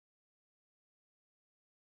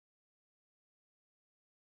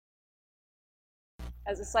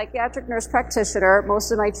As a psychiatric nurse practitioner,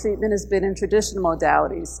 most of my treatment has been in traditional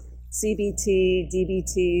modalities: CBT,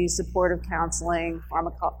 DBT, supportive counseling,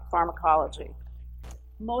 pharmacology.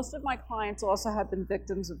 Most of my clients also have been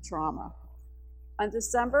victims of trauma. On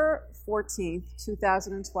December 14th,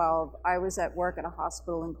 2012, I was at work at a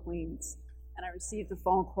hospital in Queens, and I received a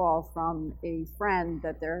phone call from a friend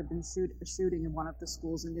that there had been a shooting in one of the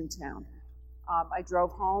schools in Newtown. I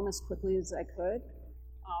drove home as quickly as I could.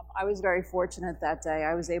 I was very fortunate that day.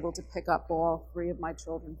 I was able to pick up all 3 of my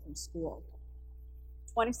children from school.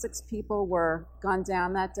 26 people were gunned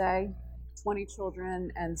down that day, 20 children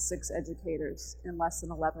and 6 educators in less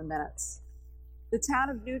than 11 minutes. The town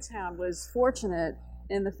of Newtown was fortunate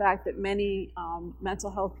in the fact that many mental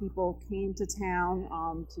health people came to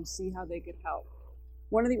town to see how they could help.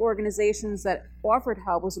 One of the organizations that offered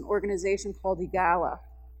help was an organization called EGALA.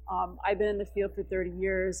 I've been in the field for 30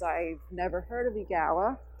 years. I've never heard of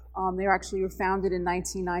EGALA. They actually were founded in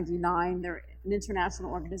 1999. They're an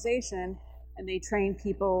international organization, and they train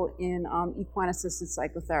people in equine-assisted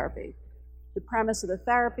psychotherapy. The premise of the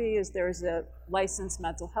therapy is there is a licensed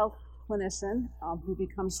mental health clinician who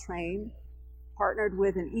becomes trained, partnered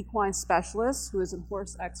with an equine specialist who is a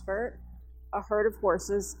horse expert, a herd of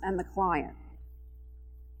horses, and the client.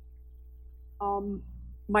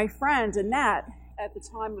 My friend, Annette, at the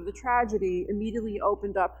time of the tragedy, immediately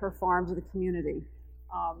opened up her farm to the community.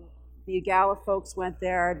 The EGALA folks went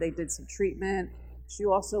there, they did some treatment. She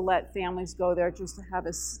also let families go there just to have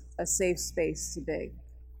a safe space to be.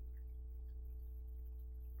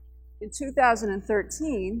 In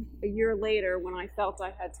 2013, a year later, when I felt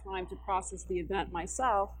I had time to process the event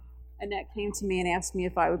myself, Annette came to me and asked me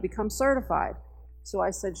if I would become certified. So I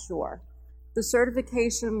said, sure. The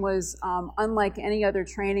certification was unlike any other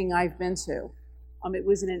training I've been to. It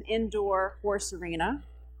was in an indoor horse arena.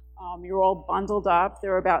 You're all bundled up.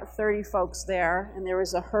 There were about 30 folks there, and there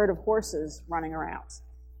was a herd of horses running around.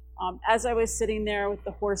 As I was sitting there with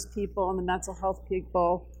the horse people and the mental health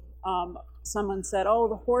people, someone said, oh,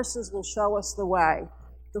 the horses will show us the way.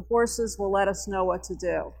 The horses will let us know what to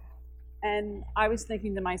do. And I was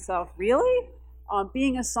thinking to myself, really?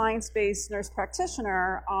 Being a science-based nurse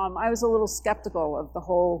practitioner, I was a little skeptical of the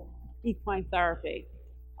whole equine therapy.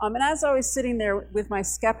 And as I was sitting there with my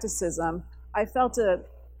skepticism, I felt a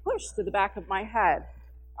push to the back of my head.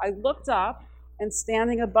 I looked up, and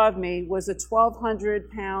standing above me was a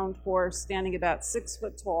 1,200-pound horse standing about 6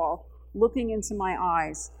 foot tall, looking into my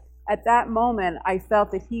eyes. At that moment, I felt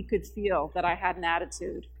that he could feel that I had an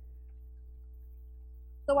attitude.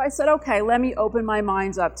 So I said, okay, let me open my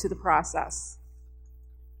mind up to the process.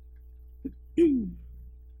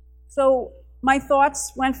 So my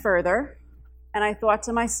thoughts went further, and I thought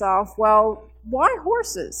to myself, well, why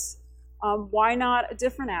horses? Why not a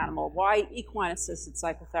different animal? Why equine-assisted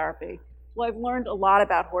psychotherapy? Well, I've learned a lot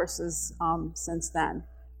about horses since then.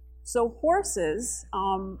 So horses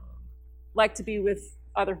like to be with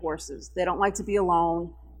other horses. They don't like to be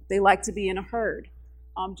alone. They like to be in a herd.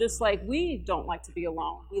 Just like we don't like to be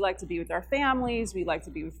alone. We like to be with our families. We like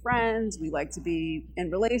to be with friends. We like to be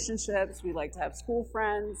in relationships. We like to have school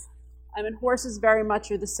friends. And horses very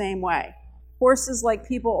much are the same way. Horses, like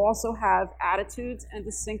people, also have attitudes and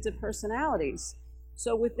distinctive personalities.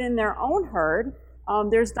 So within their own herd,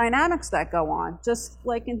 there's dynamics that go on, just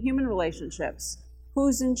like in human relationships.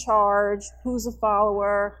 Who's in charge? Who's a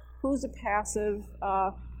follower? Who's a passive?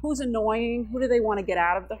 Who's annoying? Who do they want to get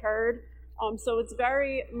out of the herd? So it's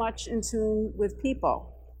very much in tune with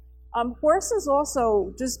people. Horses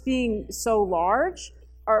also, just being so large,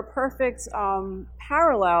 are a perfect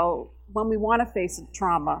parallel when we want to face a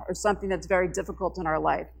trauma or something that's very difficult in our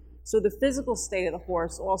life. So the physical state of the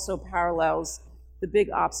horse also parallels the big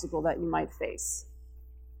obstacle that you might face.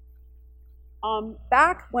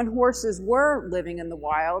 Back when horses were living in the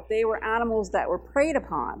wild, they were animals that were preyed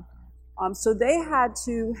upon. So they had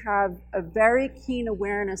to have a very keen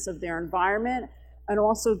awareness of their environment and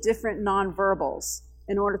also different nonverbals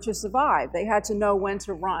in order to survive. They had to know when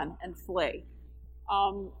to run and flee.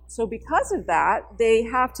 So because of that, they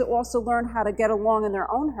have to also learn how to get along in their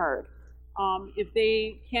own herd. If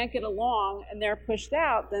they can't get along and they're pushed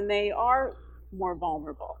out, then they are more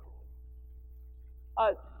vulnerable.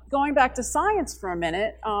 Going back to science for a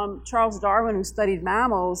minute, Charles Darwin, who studied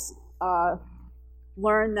mammals,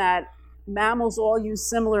 learned that mammals all use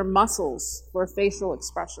similar muscles for facial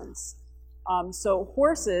expressions. So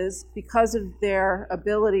horses, because of their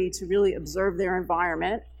ability to really observe their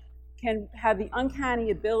environment, can have the uncanny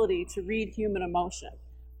ability to read human emotion.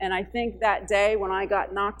 And I think that day when I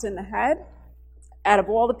got knocked in the head, out of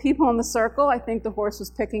all the people in the circle, I think the horse was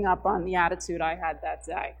picking up on the attitude I had that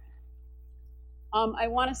day. I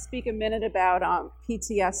want to speak a minute about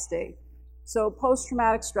PTSD. So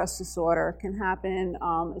post-traumatic stress disorder can happen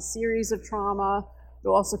a series of trauma. It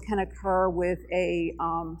also can occur with a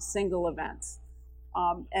single event.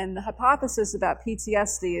 And the hypothesis about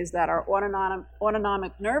PTSD is that our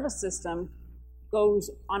autonomic nervous system goes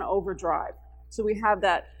on overdrive. So we have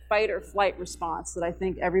that fight or flight response that I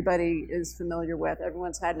think everybody is familiar with.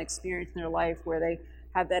 Everyone's had an experience in their life where they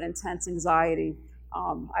had that intense anxiety.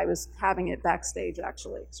 I was having it backstage,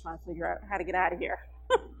 actually, just trying to figure out how to get out of here.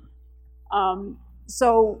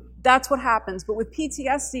 So that's what happens. But with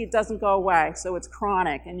PTSD, it doesn't go away. So it's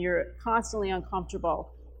chronic, and you're constantly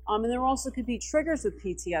uncomfortable. And there also could be triggers with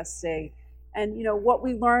PTSD. And you know what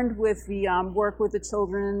we learned with the work with the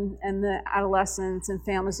children and the adolescents and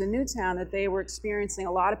families in Newtown, that they were experiencing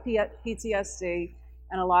a lot of PTSD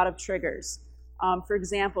and a lot of triggers. For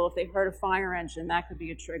example, if they heard a fire engine, that could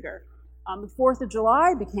be a trigger. The 4th of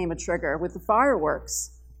July became a trigger with the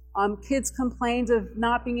fireworks. Kids complained of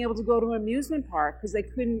not being able to go to an amusement park because they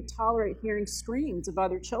couldn't tolerate hearing screams of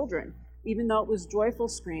other children, even though it was joyful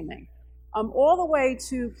screaming. All the way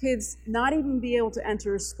to kids not even be able to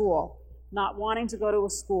enter a school, not wanting to go to a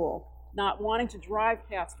school, not wanting to drive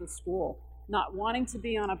past the school, not wanting to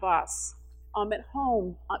be on a bus, at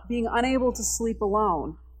home, being unable to sleep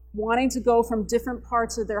alone, wanting to go from different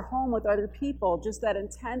parts of their home with other people, just that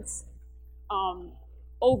intense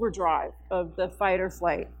overdrive of the fight or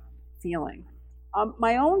flight feeling.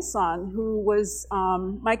 My own son, who was,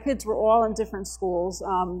 my kids were all in different schools.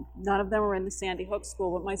 None of them were in the Sandy Hook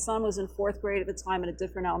school, but my son was in 4th grade at the time in a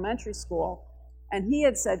different elementary school. And he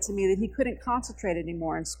had said to me that he couldn't concentrate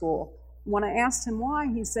anymore in school. When I asked him why,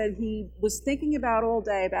 he said he was thinking about all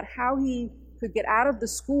day about how he could get out of the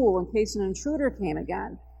school in case an intruder came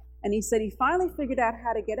again. And he said he finally figured out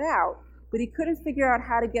how to get out, but he couldn't figure out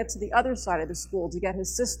how to get to the other side of the school to get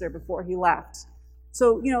his sister before he left.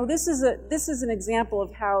 So, you know, this is an example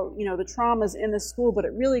of how, you know, the trauma's in the school, but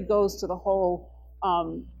it really goes to the whole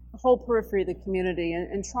periphery of the community.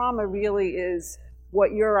 And trauma really is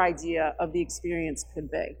what your idea of the experience could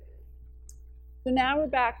be. So now we're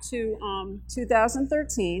back to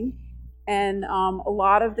 2013, and a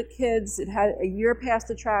lot of the kids, it had a year past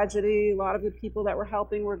the tragedy, a lot of the people that were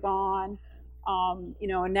helping were gone. You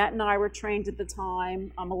know, Annette and I were trained at the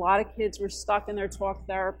time. A lot of kids were stuck in their talk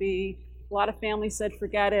therapy. A lot of families said,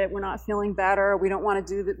 forget it, we're not feeling better, we don't want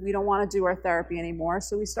to do that, we don't want to do our therapy anymore.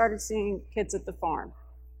 So we started seeing kids at the farm.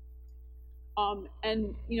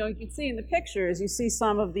 And you know, you can see in the pictures, you see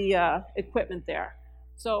some of the equipment there.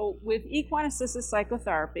 So with equine-assisted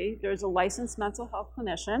psychotherapy, there's a licensed mental health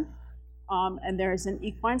clinician, and there's an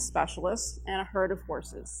equine specialist and a herd of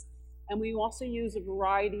horses. And we also use a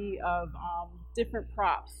variety of different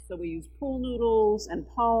props. So we use pool noodles and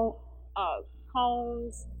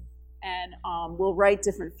cones, and we'll write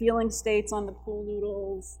different feeling states on the pool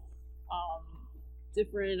noodles,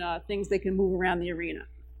 different things they can move around the arena.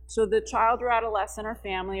 So the child or adolescent or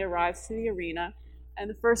family arrives to the arena, and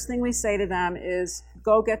the first thing we say to them is,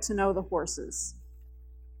 go get to know the horses.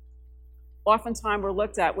 Oftentimes we're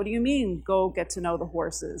looked at, what do you mean, go get to know the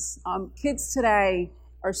horses? Kids today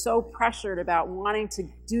are so pressured about wanting to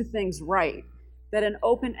do things right that an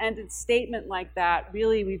open-ended statement like that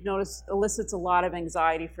really, we've noticed, elicits a lot of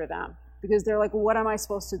anxiety for them, because they're like, well, what am I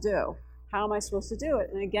supposed to do? How am I supposed to do it?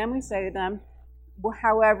 And again, we say to them, well,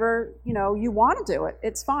 however, you know, you want to do it,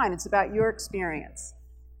 it's fine. It's about your experience.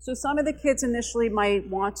 So some of the kids initially might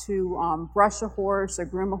want to brush a horse or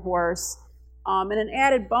groom a horse. And an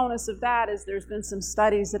added bonus of that is there's been some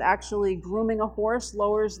studies that actually grooming a horse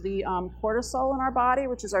lowers the cortisol in our body,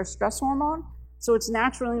 which is our stress hormone. So it's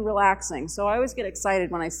naturally relaxing. So I always get excited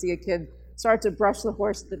when I see a kid start to brush the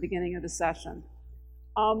horse at the beginning of the session.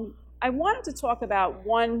 I wanted to talk about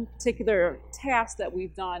one particular task that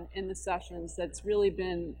we've done in the sessions that's really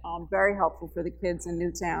been very helpful for the kids in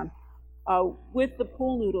Newtown. With the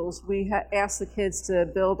pool noodles, we asked the kids to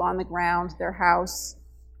build on the ground their house,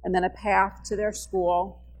 and then a path to their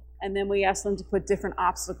school, and then we asked them to put different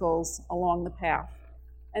obstacles along the path.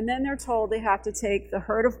 And then they're told they have to take the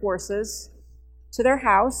herd of horses to their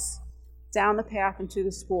house, down the path, and to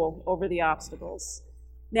the school over the obstacles.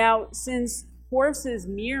 Now, since horses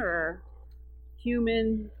mirror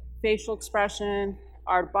human facial expression,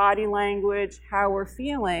 our body language, how we're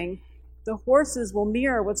feeling, the horses will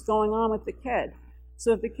mirror what's going on with the kid.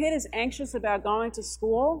 So if the kid is anxious about going to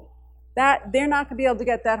school, that they're not going to be able to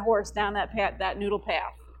get that horse down that path, that noodle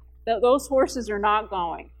path. Those horses are not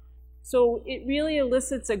going. So it really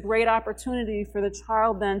elicits a great opportunity for the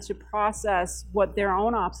child then to process what their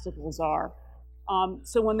own obstacles are.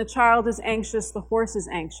 So when the child is anxious, the horse is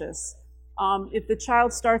anxious. If the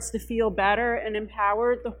child starts to feel better and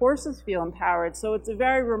empowered, the horses feel empowered. So it's a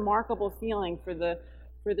very remarkable feeling for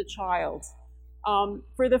the child.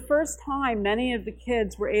 For the first time, many of the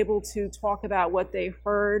kids were able to talk about what they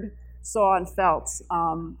heard, saw, and felt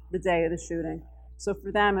the day of the shooting. So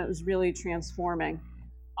for them, it was really transforming.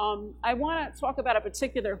 I want to talk about a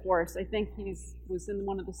particular horse. I think was in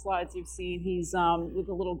one of the slides you've seen. He's with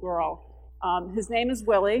a little girl. His name is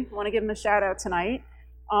Willie. I want to give him a shout out tonight.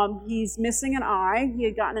 He's missing an eye. He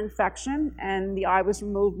had gotten an infection, and the eye was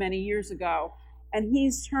removed many years ago. And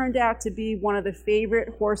he's turned out to be one of the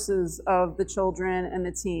favorite horses of the children and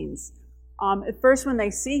the teens. At first, when they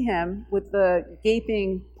see him with the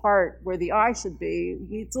gaping part where the eye should be,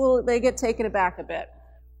 they get taken aback a bit.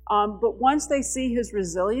 But once they see his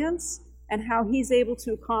resilience and how he's able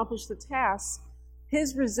to accomplish the tasks,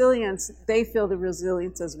 his resilience, they feel the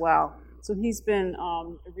resilience as well. So he's been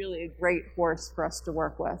really a great horse for us to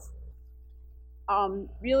work with.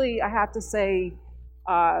 Really, I have to say,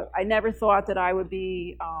 I never thought that I would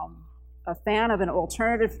be a fan of an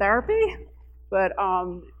alternative therapy, but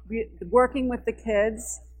working with the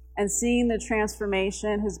kids and seeing the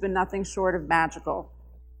transformation has been nothing short of magical.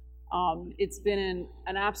 It's been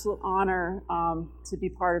an absolute honor to be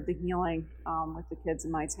part of the healing with the kids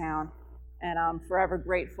in my town. And I'm forever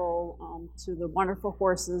grateful to the wonderful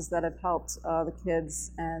horses that have helped the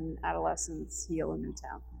kids and adolescents heal in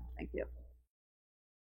Newtown. Thank you.